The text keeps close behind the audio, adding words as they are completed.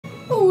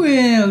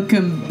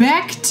Welcome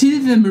back to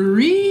the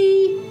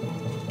Marie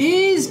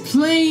is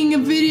playing a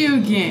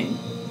video game.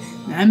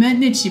 I'm at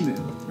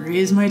Nichimu. Marie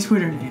is my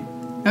Twitter name.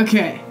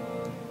 Okay.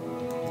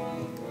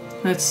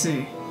 Let's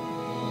see.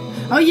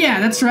 Oh yeah,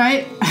 that's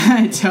right.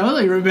 I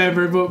totally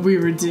remembered what we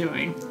were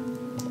doing.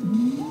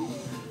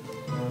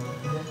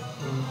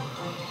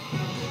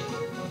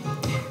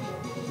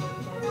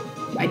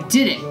 I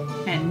did it.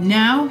 And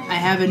now I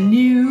have a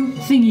new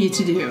thingy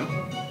to do.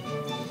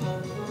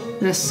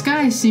 The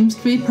sky seems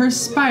to be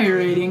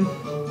perspirating.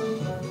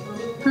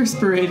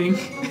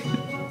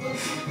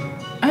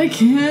 I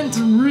can't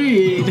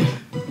read.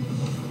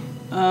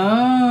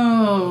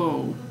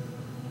 Oh.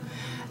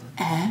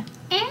 I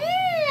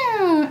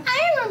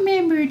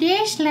remember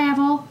this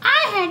level.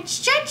 I had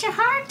such a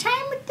hard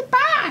time with the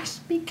boss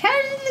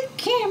because of the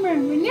camera.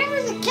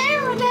 Whenever the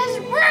camera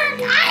doesn't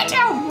work, I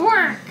don't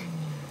work.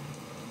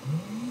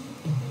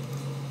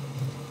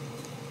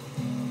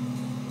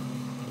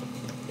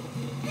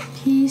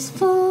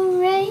 Peaceful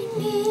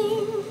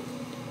raining.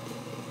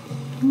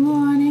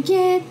 Wanna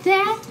get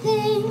that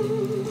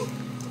thing.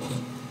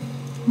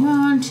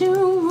 Want to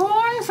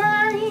warn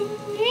flying.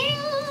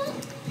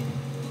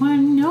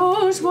 One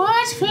knows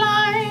what's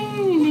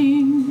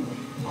flying.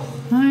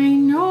 I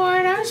know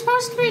what I'm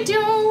supposed to be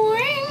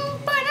doing,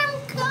 but I'm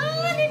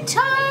gonna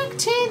talk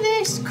to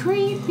this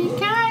creepy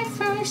guy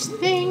first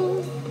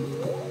thing.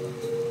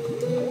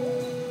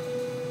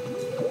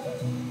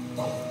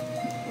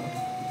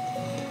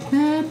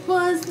 That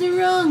was the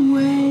wrong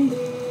way.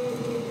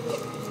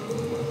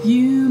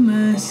 You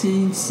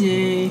mustn't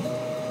say.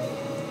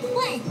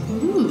 What?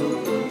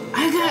 Ooh,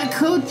 I got a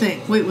code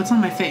thing. Wait, what's on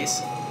my face?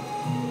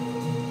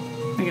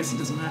 I guess it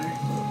doesn't matter.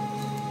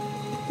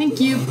 Thank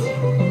you.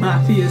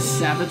 Mafia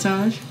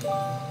sabotage.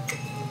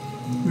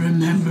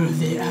 Remember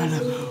the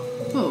Alamo.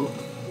 Oh.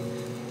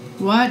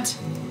 What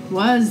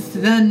was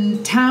the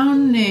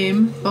town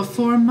name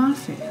before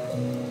Mafia?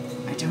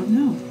 I don't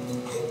know.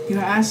 You're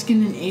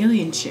asking an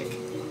alien chick.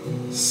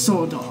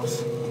 Sold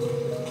off.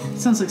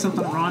 Sounds like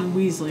something Ron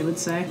Weasley would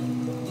say.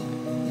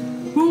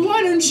 Well,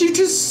 why don't you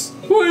just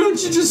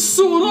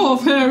sold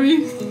off,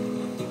 Harry?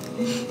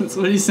 That's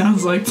what he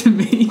sounds like to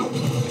me.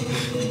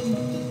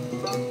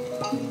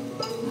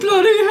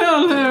 Bloody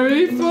hell,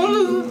 Harry!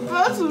 Follow the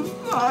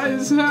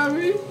butterflies,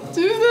 Harry!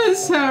 Do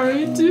this,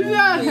 Harry! Do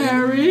that,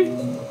 Harry!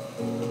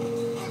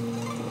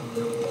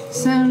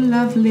 So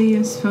lovely,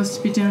 I'm supposed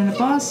to be doing a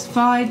boss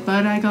fight,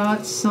 but I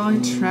got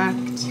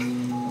sidetracked.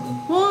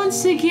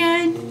 Once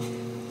again,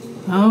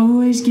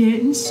 always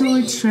getting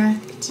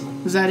sidetracked.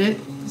 Was that it?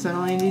 Is that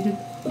all I needed?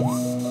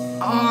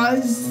 Oh,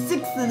 6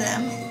 of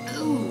them.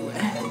 Ooh,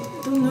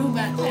 don't know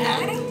about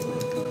that.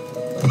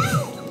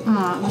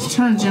 I was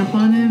trying to jump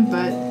on him,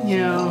 but, you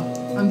know,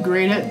 I'm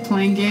great at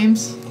playing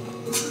games.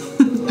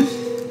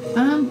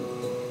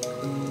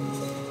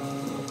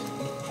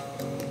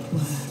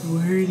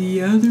 What were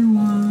the other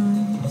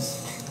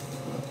ones?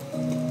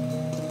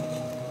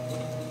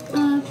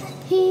 Up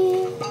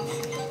here,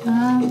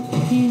 up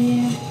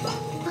here,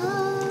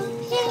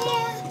 up here.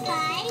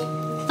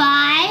 5?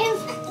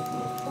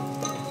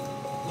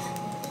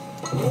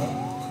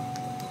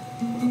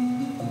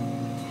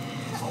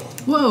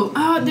 Whoa,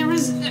 oh, there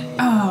was...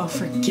 Oh,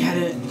 forget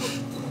it.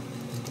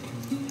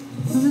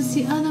 What was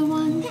the other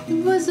one?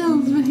 It was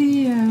over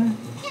here.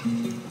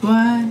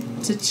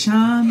 What a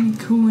charming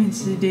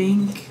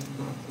coincidence.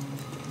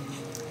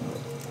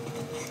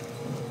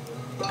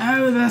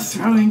 Oh, they're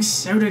throwing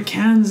soda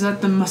cans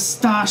at the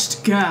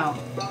mustached girl.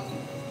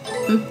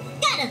 Oop.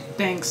 Got him.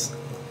 Thanks.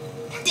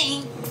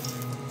 Thanks.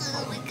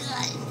 Oh my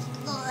gosh.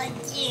 Oh,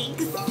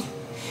 jinx.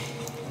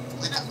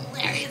 What a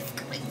hilarious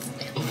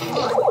coincidence.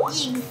 Oh,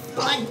 jinx.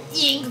 Oh,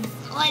 jinx.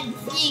 Oh,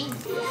 jinx.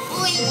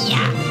 Oh,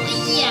 yeah.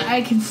 Oh, yeah.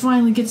 I can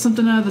finally get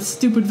something out of the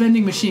stupid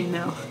vending machine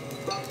now.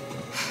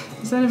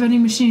 Is that a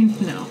vending machine?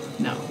 No,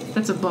 no.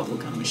 That's a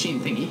bubblegum machine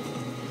thingy.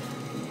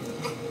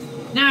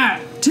 Now,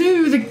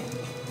 to the...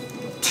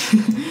 to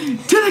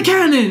the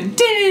cannon!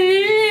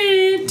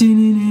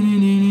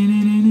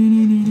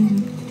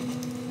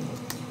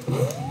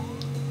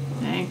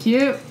 Thank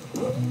you.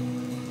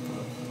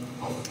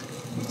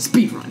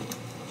 Speed run.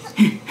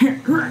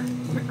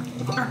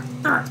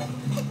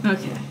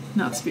 Okay,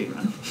 not speed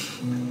run.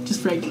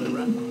 Just regular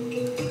run.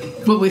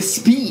 But with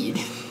speed.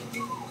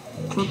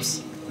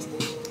 Whoops.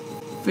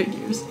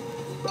 Figures.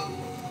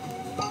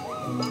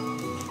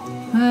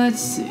 Let's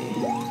see.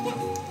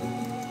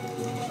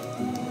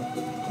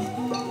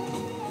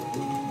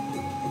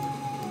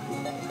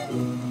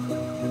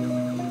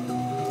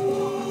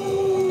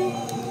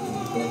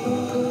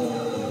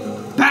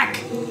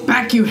 Back!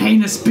 Back, you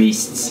heinous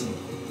beasts!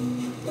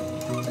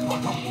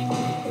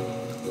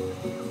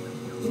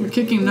 You're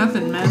kicking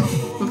nothing, man.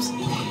 Whoops.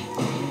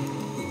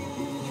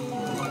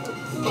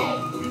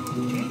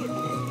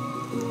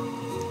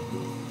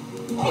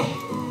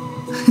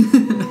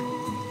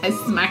 I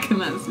smack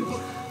him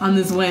on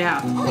his way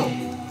out.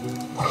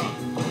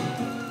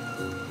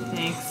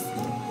 Thanks.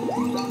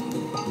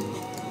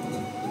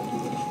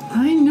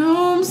 I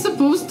know I'm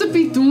supposed to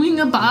be doing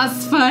a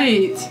boss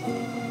fight.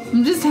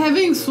 I'm just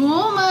having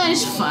so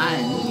much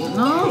fun, you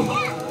know?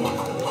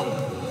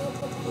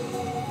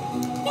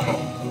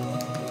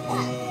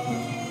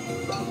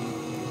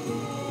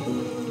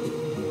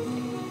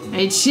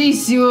 I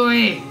chase you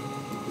away.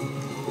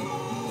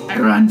 I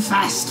run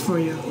fast for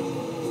you.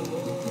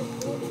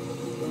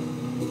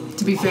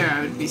 To be fair,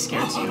 I would be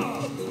scared too.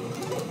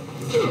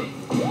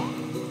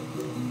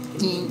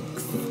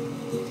 Thanks.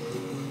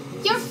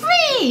 You're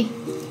free!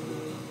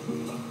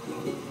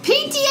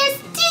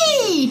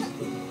 PTSD!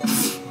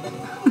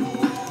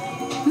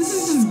 This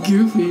is just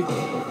goofy.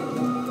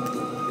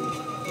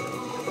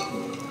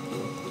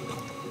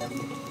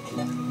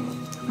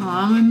 Oh,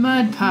 I'm a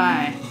mud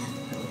pie.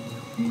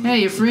 Hey,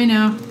 you're free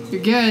now.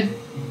 You're good.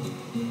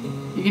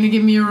 You gonna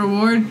give me a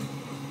reward?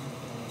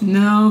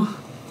 No.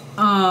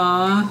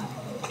 Aww.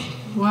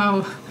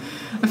 Wow.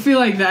 I feel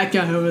like that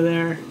guy over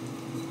there.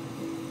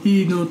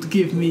 He not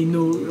give me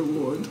no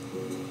reward.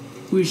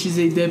 Which is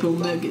a double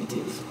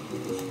negative.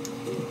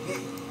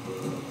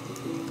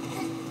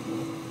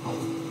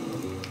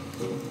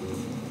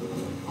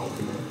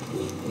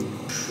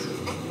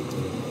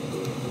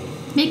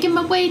 Making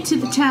my way to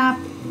the top.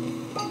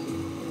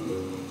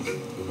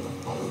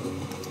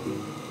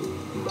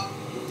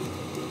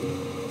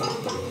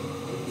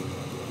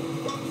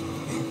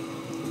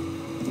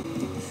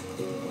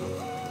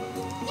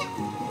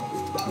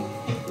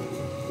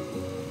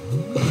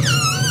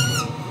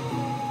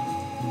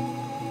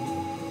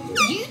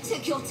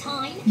 Your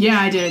time. Yeah,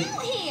 I did.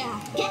 Here,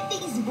 get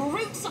these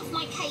brutes off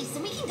my case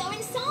and we can go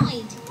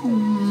inside.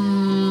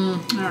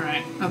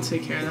 Alright, I'll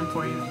take care of them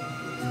for you.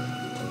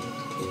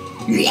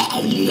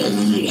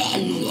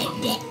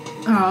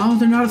 Oh,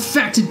 they're not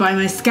affected by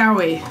my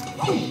scowie.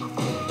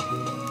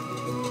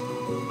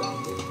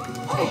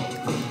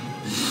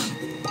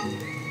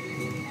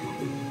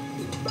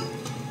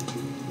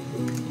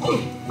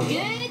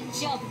 Good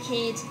job,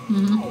 kid.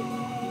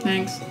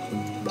 Thanks.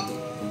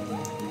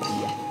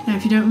 Now,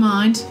 if you don't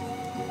mind.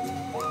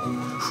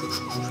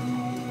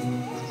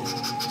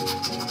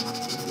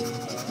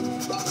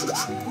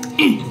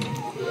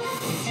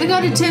 I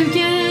got a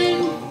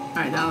token!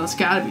 Alright, now it's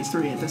gotta be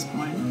 3 at this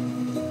point.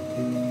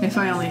 If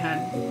I only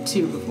had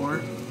 2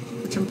 before.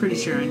 Which I'm pretty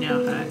sure I now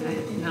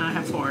now I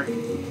have 4.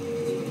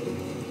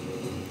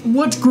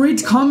 What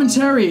great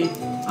commentary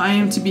I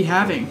am to be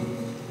having.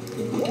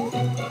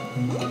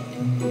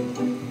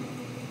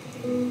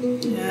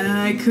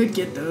 Yeah, I could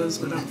get those,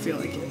 but I don't feel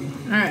like it.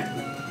 Alright.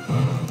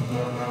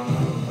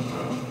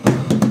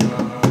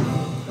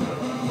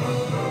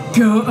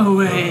 Go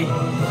away.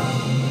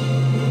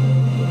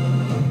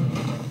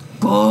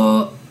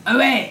 Go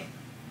away.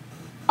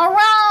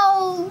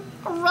 Row,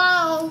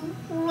 row,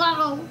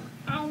 row.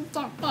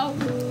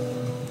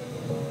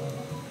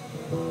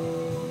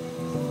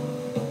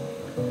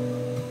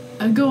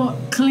 I got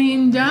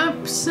cleaned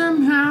up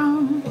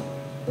somehow.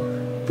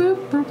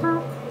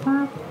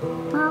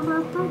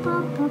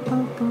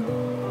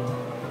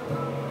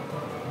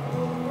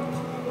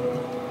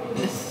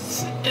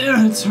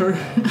 It's her.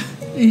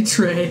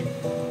 E-tray.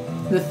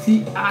 The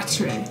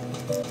theatre.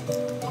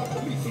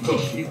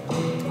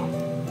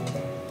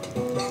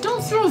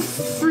 Don't throw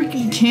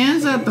freaking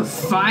cans at the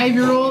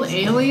 5-year-old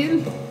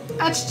alien.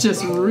 That's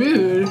just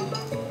rude.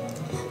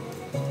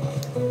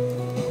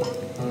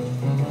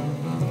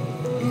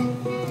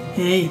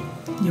 Hey,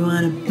 you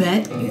wanna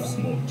bet? If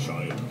small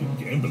child with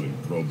gambling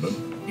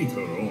problem, it's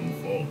her own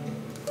fault.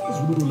 This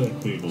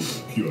roulette table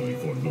is purely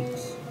for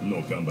looks.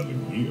 No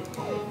gambling here.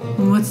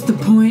 What's the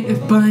point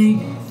of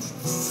buying?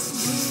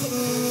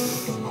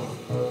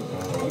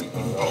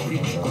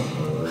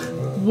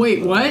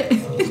 Wait, what?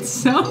 It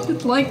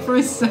sounded like for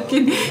a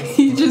second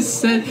he just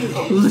said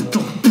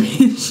little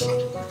bitch.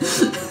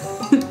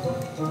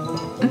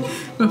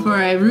 Before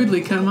I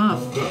rudely cut him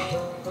off.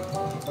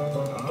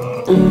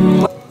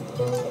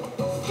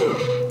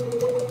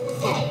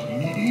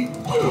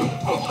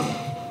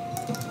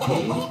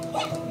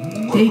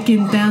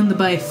 Taken down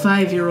by a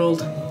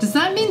 5-year-old. Does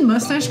that mean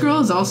Mustache Girl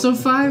is also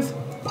 5?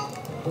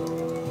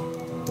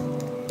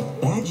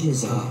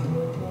 Badges are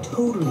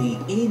totally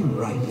in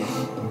right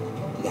now.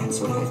 That's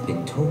what I've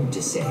been told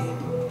to say.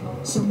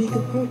 So make a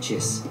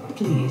purchase,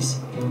 please.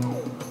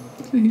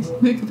 Please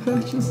make a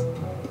purchase.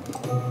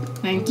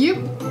 Thank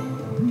you.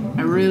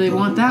 I really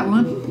want that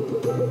one.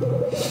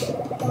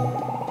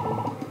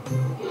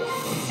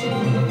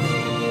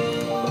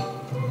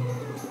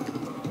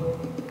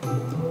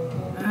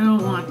 I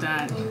don't want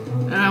that.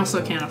 I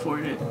also can't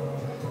afford it.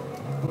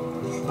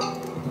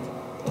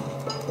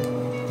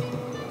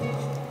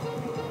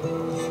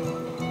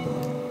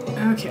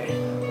 Okay,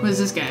 what does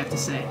this guy have to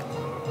say?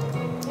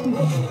 I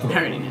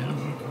already know.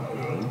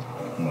 Well,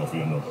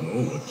 Mafia not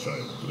know what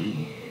child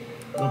dream.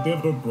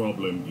 Whatever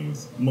problem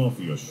is,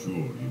 Mafia sure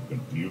you can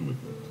deal with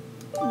it.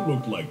 You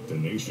look like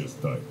tenacious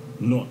type,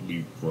 not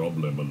leave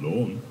problem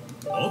alone.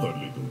 Other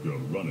little girl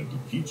run into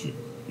kitchen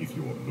if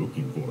you are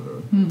looking for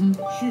her.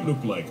 She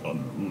look like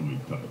unruly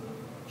type.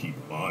 Keep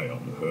eye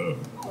on her.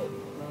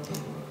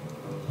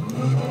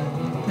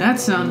 That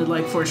sounded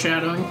like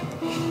foreshadowing.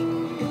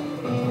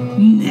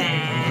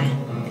 Nah.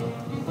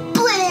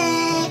 Blah!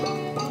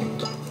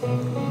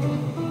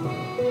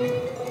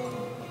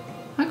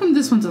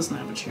 this one doesn't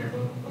have a chair.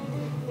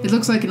 It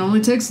looks like it only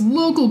takes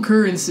local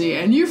currency,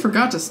 and you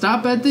forgot to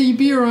stop at the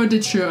Bureau de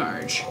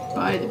Charge.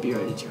 By the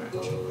Bureau de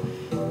Charge.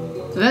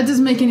 So that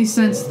doesn't make any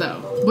sense, though.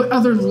 What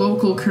other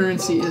local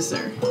currency is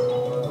there?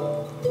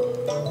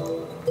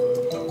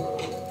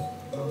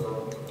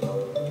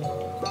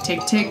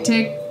 Tick, tick,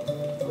 tick.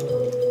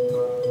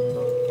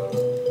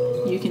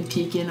 You can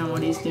peek in on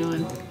what he's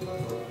doing.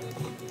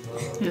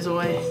 There's a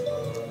way.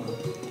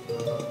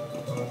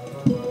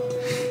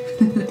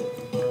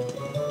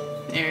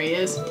 There he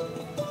is.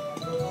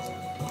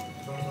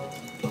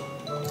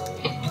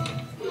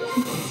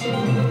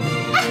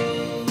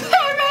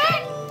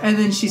 And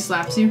then she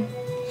slaps you.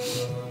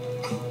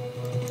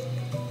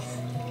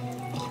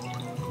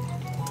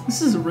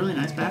 This is a really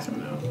nice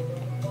bathroom, though.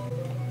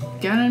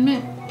 Gotta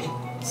admit,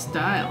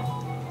 style.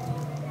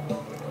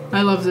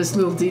 I love this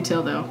little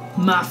detail, though.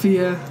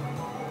 Mafia.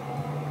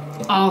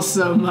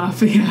 Also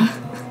Mafia.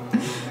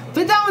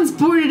 But that one's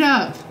boarded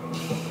up.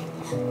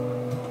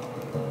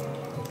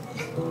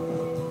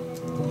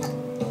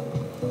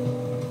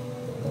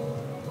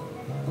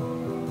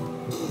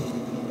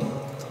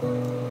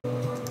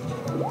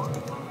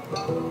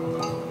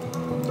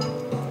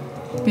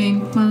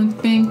 Bing, bong,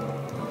 bing.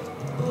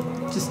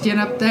 Just get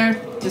up there.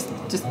 Just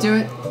do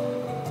it.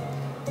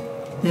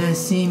 There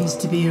seems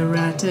to be a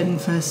rat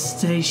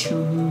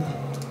infestation.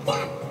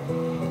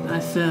 I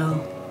fell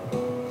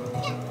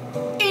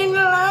in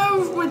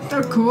love with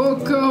the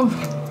cocoa.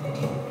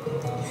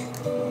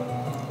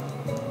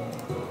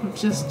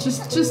 Just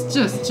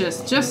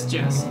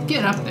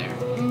get up there.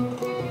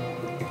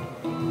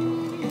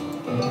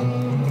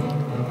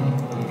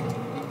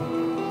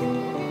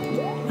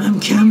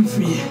 I'm coming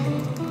for you.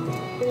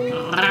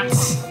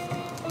 Rats.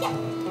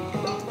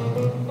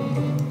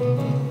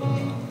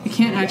 You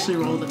can't actually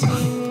roll the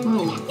tongue.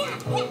 Whoa.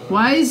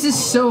 Why is this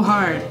so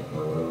hard?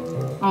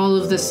 All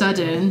of the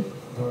sudden.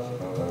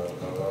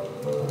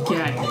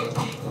 Okay.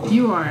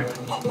 You are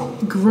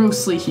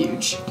grossly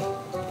huge.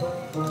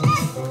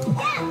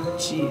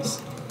 Jeez.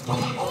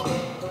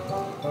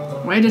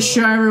 Way to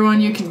show everyone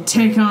you can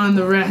take on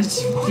the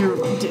rest of your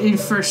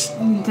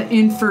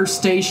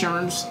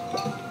infestations.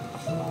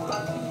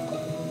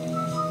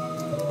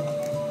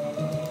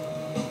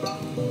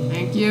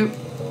 Thank you.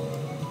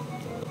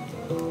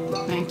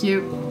 Thank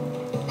you.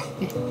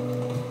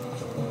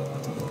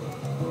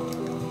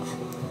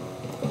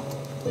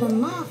 The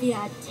Mafia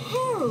are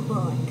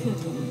terrible at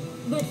cooking,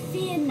 but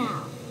fear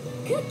not.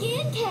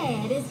 Cooking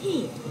Cat is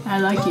here. I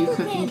like you, I'll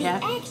Cooking prepare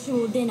Cat. the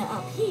actual dinner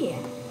up here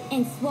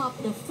and swap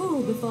the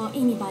food before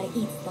anybody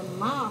eats the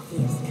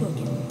Mafia's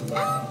cooking.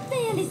 I'm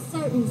fairly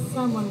certain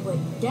someone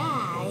would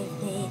die if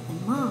they ate the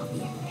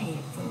Mafia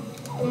prepared food.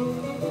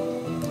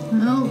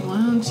 Well, why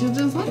don't you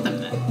just let them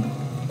then?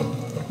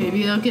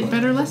 Maybe they'll get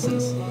better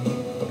lessons.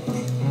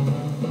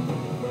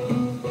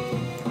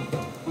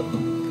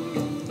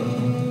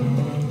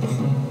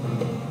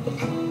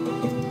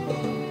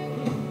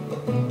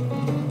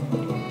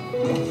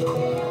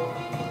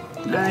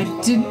 I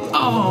did.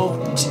 Oh,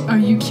 are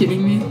you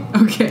kidding me?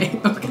 Okay.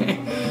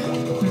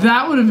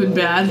 That would have been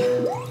bad.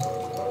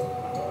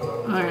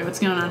 Alright, what's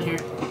going on here?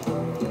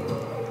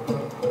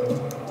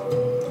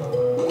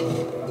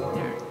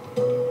 There.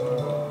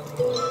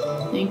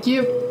 Thank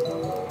you.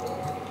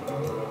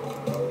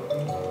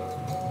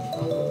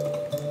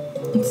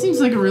 It seems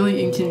like a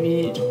really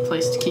inconvenient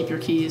place to keep your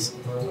keys.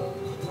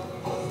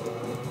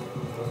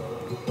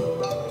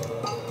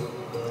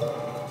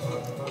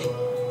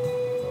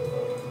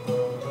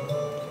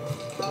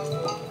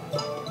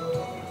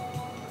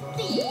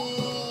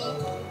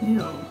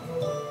 Ew.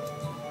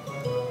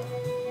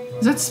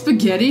 Is that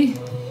spaghetti?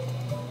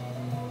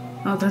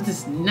 Oh, that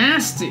is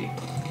nasty.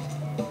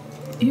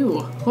 Ew.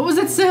 What was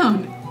that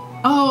sound?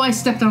 Oh, I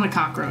stepped on a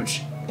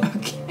cockroach.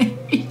 Okay.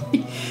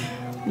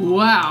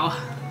 Wow.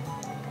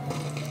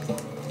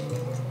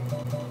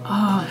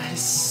 Oh, that is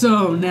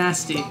so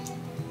nasty.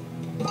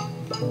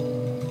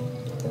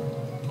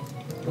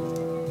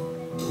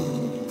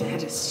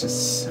 That is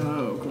just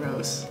so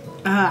gross.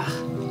 Ah.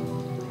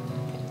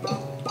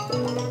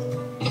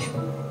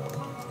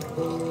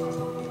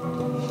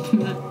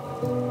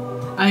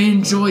 I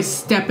enjoy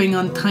stepping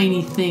on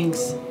tiny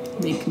things.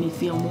 Make me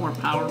feel more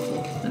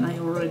powerful than I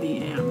already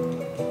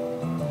am.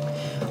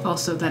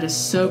 Also, that is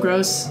so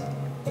gross.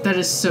 That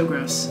is so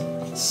gross.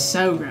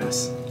 So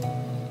gross.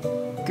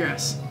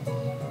 Gross.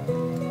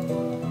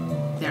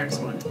 There's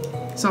one.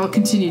 So I'll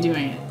continue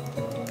doing it.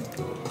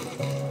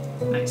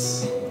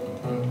 Nice.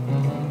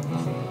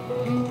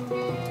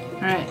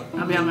 Alright,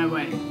 I'll be on my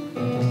way.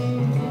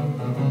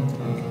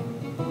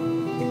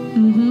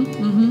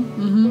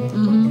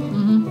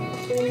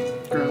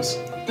 Gross.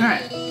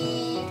 Alright.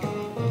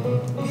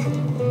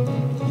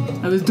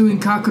 I was doing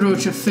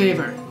Cockroach a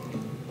favor.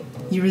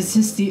 You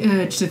resist the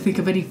urge to think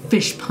of any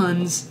fish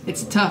puns.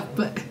 It's tough,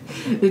 but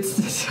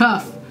it's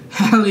tough,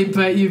 Hallie,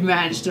 but you've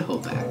managed to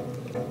hold back.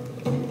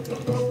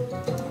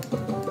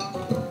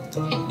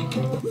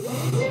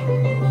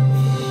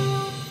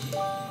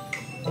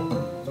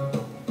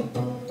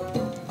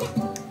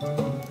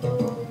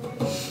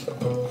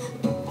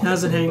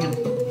 How's it hanging?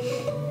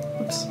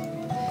 Oops.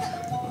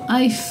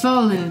 I've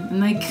fallen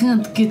and I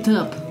can't get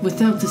up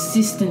without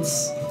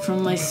assistance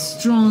from my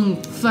strong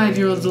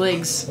 5-year-old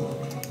legs.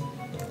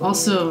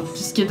 Also,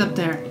 just get up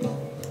there.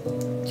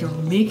 You're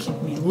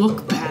making me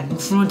look bad in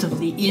front of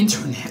the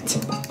internet.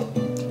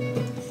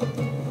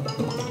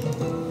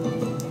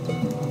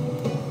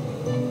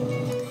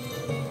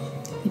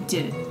 I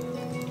did it.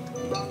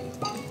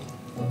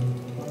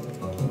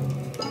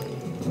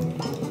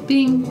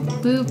 Bing,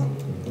 boop.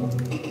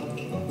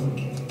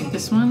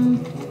 This one.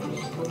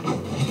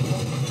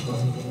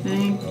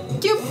 Thank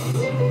you.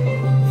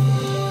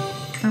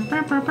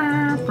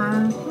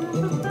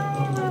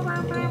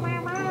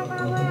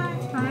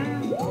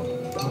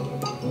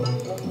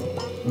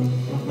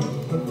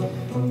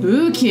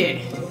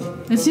 Okay.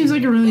 That seems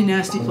like a really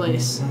nasty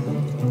place.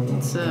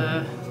 Let's,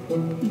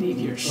 leave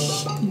your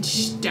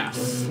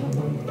stuff.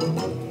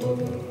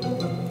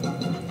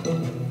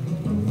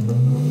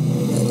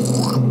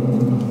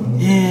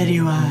 There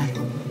you are.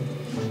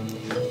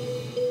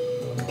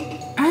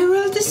 I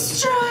will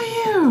destroy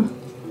you!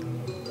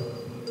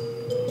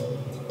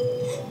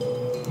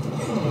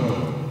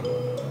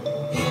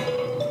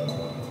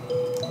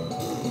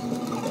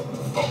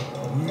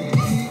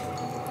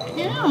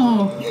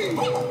 Ew.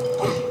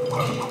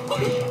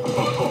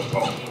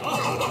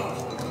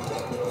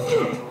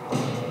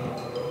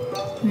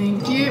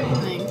 Thank you,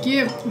 thank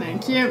you,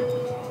 thank you.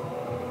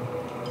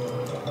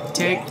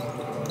 Take.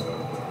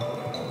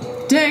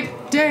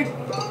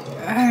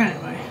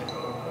 Anyway.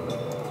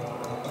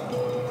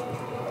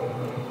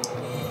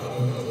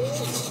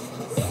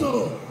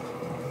 So,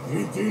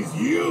 it is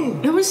you!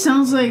 It always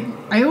sounds like,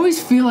 I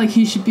always feel like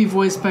he should be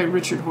voiced by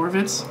Richard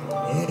Horvitz.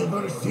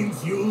 Ever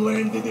since you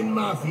landed in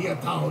Mafia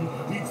Town,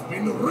 it's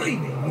been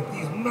raining with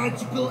these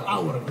magical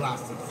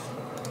hourglasses.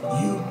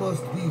 You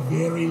must be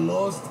very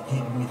lost,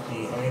 kid with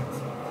the hat.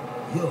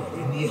 You're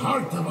in the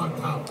heart of our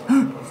town,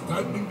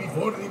 standing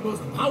before the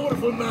most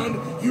powerful man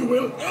you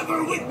will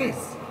ever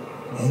witness.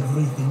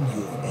 Everything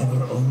you've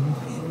ever owned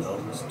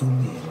belongs to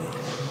me now.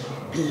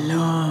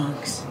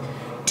 Belongs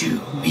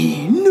to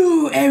me.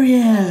 No,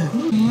 Ariel!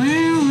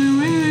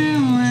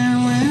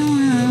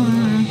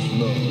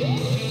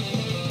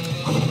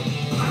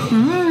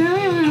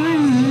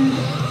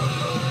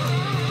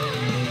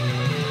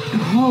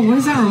 Oh, what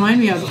does that remind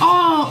me of?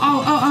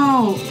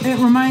 Oh! It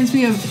reminds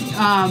me of,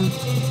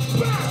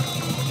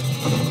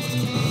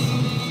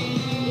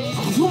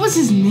 what was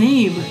his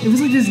name? It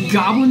was like this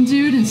goblin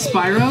dude in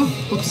Spyro.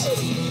 Whoops.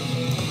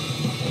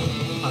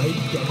 I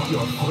get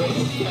your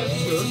friend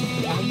captured,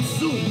 and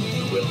soon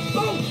you will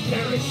both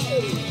perish.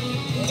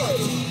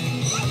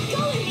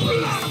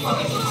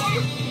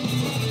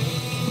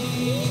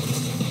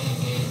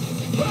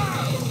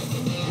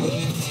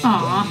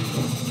 Aw,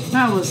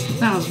 that was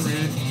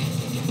rude.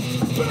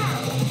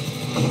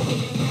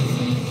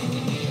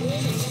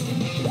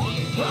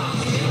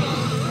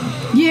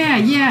 Yeah,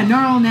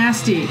 gnarly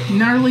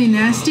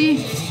nasty,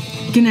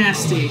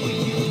 gnasty.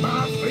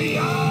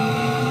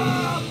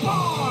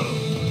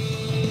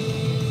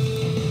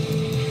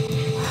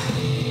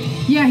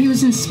 Yeah, he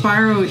was in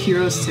Spyro: A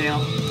Hero's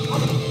Tale.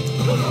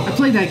 I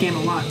played that game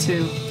a lot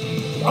too.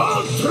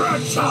 Ultra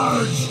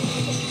Charge!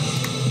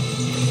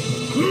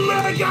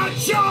 Mega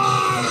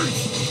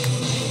Charge!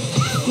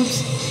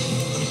 Whoops.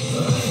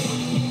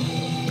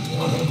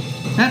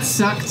 That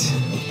sucked.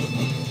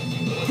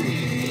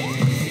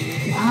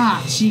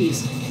 Ah,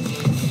 jeez.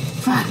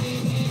 Fuck.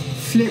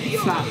 Flip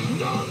flop.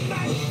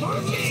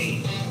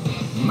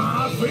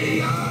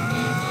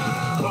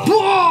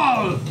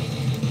 Ball!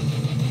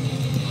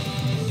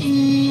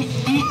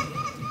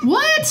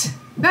 What?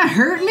 That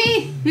hurt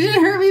me? It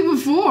didn't hurt me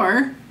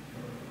before.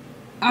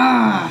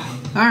 Ah,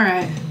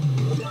 alright.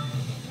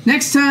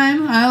 Next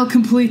time, I'll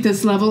complete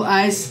this level.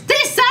 This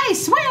I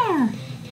swear!